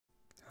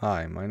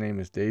Hi, my name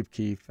is Dave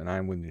Keefe and I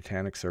am with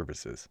Nutanix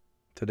Services.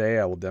 Today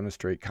I will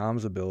demonstrate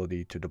Calm's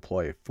ability to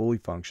deploy a fully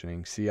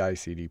functioning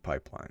CI/CD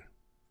pipeline.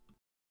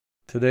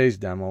 Today's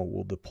demo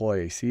will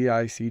deploy a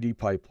CI/CD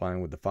pipeline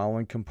with the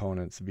following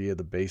components via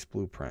the base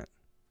blueprint: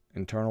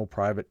 internal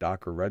private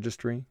Docker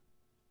registry,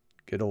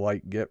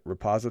 Git-alike Git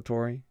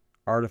repository,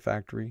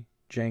 Artifactory,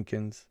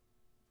 Jenkins,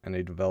 and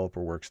a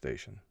developer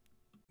workstation.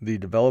 The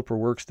developer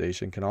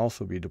workstation can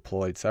also be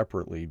deployed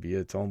separately via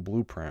its own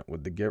blueprint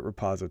with the Git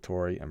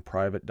repository and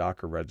private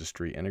Docker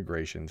registry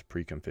integrations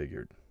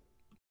pre-configured.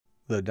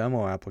 The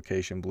demo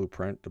application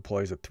blueprint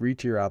deploys a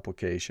 3-tier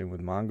application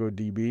with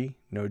mongoDB,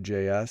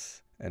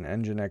 Node.js, and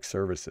NGINX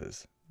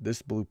services.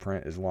 This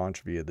blueprint is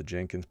launched via the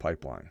Jenkins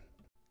pipeline.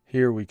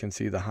 Here we can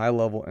see the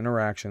high-level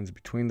interactions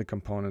between the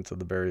components of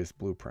the various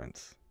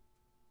blueprints.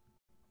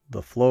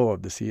 The flow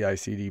of the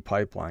CI/CD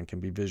pipeline can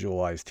be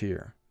visualized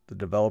here. The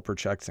developer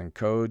checks in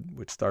code,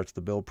 which starts the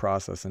build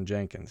process in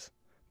Jenkins.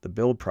 The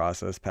build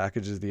process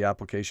packages the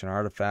application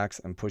artifacts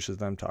and pushes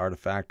them to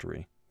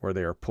Artifactory, where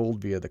they are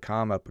pulled via the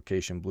Calm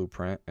application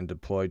blueprint and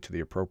deployed to the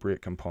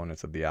appropriate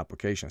components of the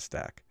application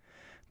stack.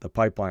 The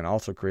pipeline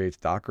also creates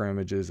Docker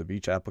images of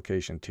each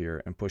application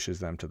tier and pushes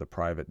them to the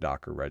private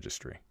Docker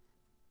registry.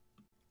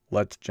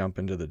 Let's jump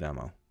into the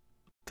demo.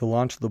 To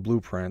launch the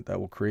blueprint that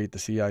will create the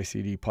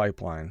CI/CD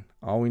pipeline,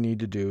 all we need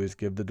to do is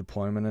give the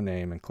deployment a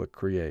name and click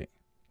Create.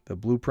 The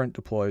blueprint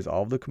deploys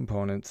all of the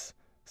components,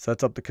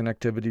 sets up the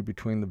connectivity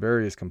between the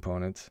various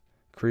components,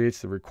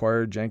 creates the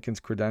required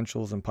Jenkins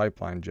credentials and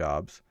pipeline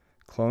jobs,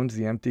 clones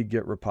the empty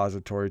Git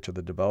repository to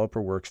the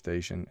developer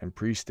workstation, and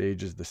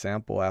pre-stages the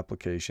sample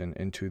application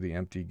into the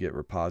empty Git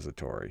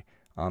repository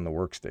on the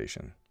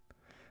workstation.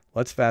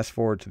 Let's fast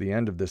forward to the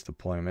end of this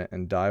deployment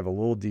and dive a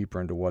little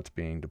deeper into what's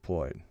being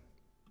deployed.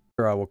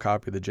 Here I will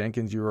copy the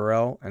Jenkins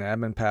URL and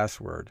admin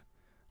password.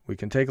 We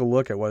can take a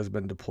look at what has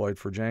been deployed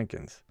for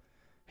Jenkins.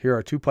 Here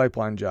are 2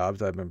 pipeline jobs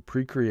that have been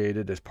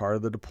pre-created as part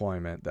of the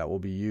deployment that will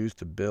be used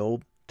to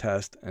build,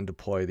 test, and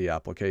deploy the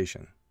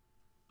application.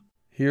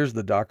 Here's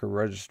the Docker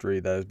registry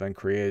that has been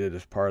created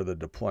as part of the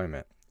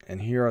deployment, and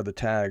here are the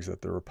tags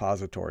that the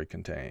repository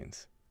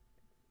contains.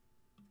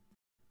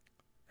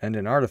 And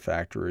in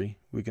Artifactory,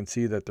 we can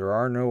see that there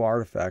are no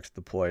artifacts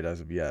deployed as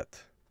of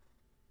yet.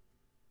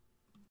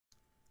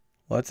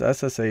 Let's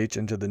SSH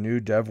into the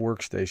new dev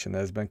workstation that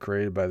has been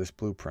created by this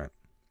blueprint.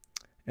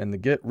 In the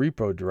Git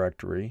repo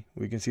directory,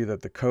 we can see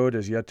that the code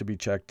is yet to be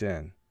checked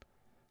in.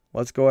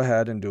 Let's go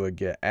ahead and do a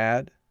git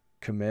add,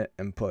 commit,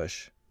 and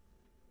push.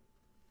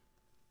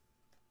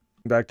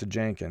 Back to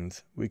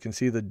Jenkins, we can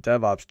see the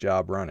DevOps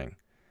job running.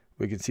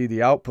 We can see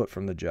the output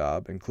from the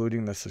job,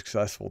 including the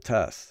successful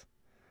tests.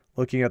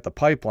 Looking at the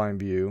pipeline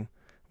view,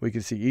 we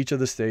can see each of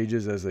the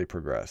stages as they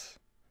progress.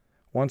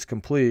 Once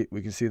complete,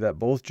 we can see that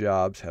both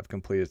jobs have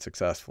completed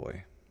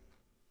successfully.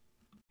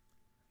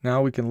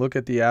 Now we can look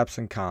at the apps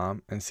in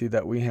Calm and see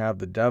that we have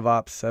the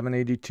DevOps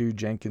 782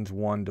 Jenkins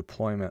 1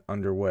 deployment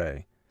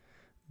underway.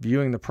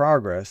 Viewing the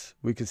progress,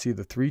 we can see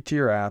the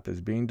 3-tier app is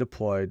being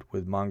deployed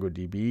with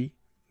mongoDB,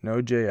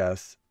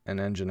 Node.js, and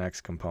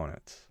NGINX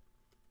components.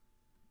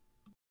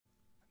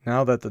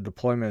 Now that the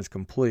deployment is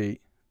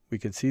complete, we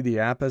can see the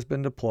app has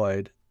been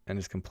deployed and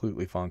is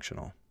completely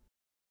functional.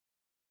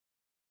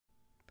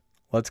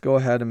 Let's go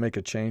ahead and make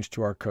a change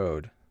to our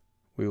code.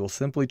 We will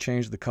simply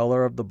change the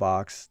color of the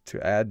box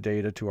to add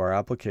data to our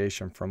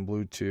application from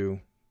blue to,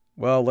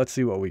 well, let's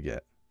see what we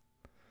get.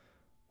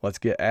 Let's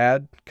get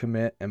add,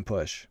 commit, and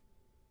push.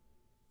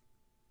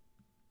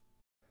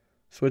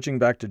 Switching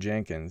back to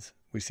Jenkins,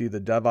 we see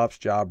the DevOps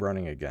job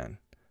running again.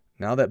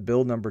 Now that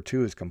build number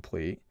 2 is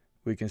complete,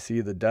 we can see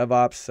the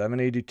DevOps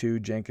 782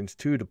 Jenkins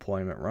 2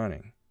 deployment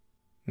running.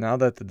 Now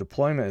that the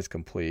deployment is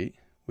complete,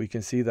 we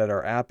can see that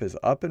our app is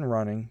up and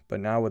running, but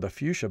now with a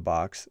fuchsia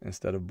box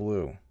instead of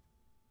blue.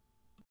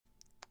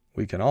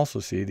 We can also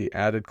see the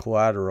added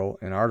collateral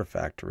in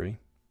Artifactory,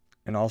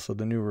 and also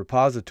the new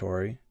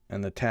repository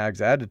and the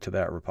tags added to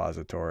that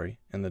repository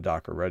in the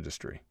Docker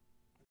registry.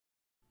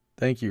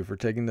 Thank you for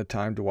taking the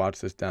time to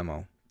watch this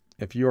demo.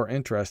 If you are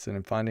interested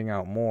in finding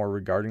out more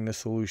regarding this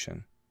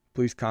solution,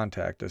 please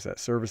contact us at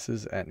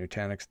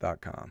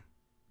services@nutanix.com.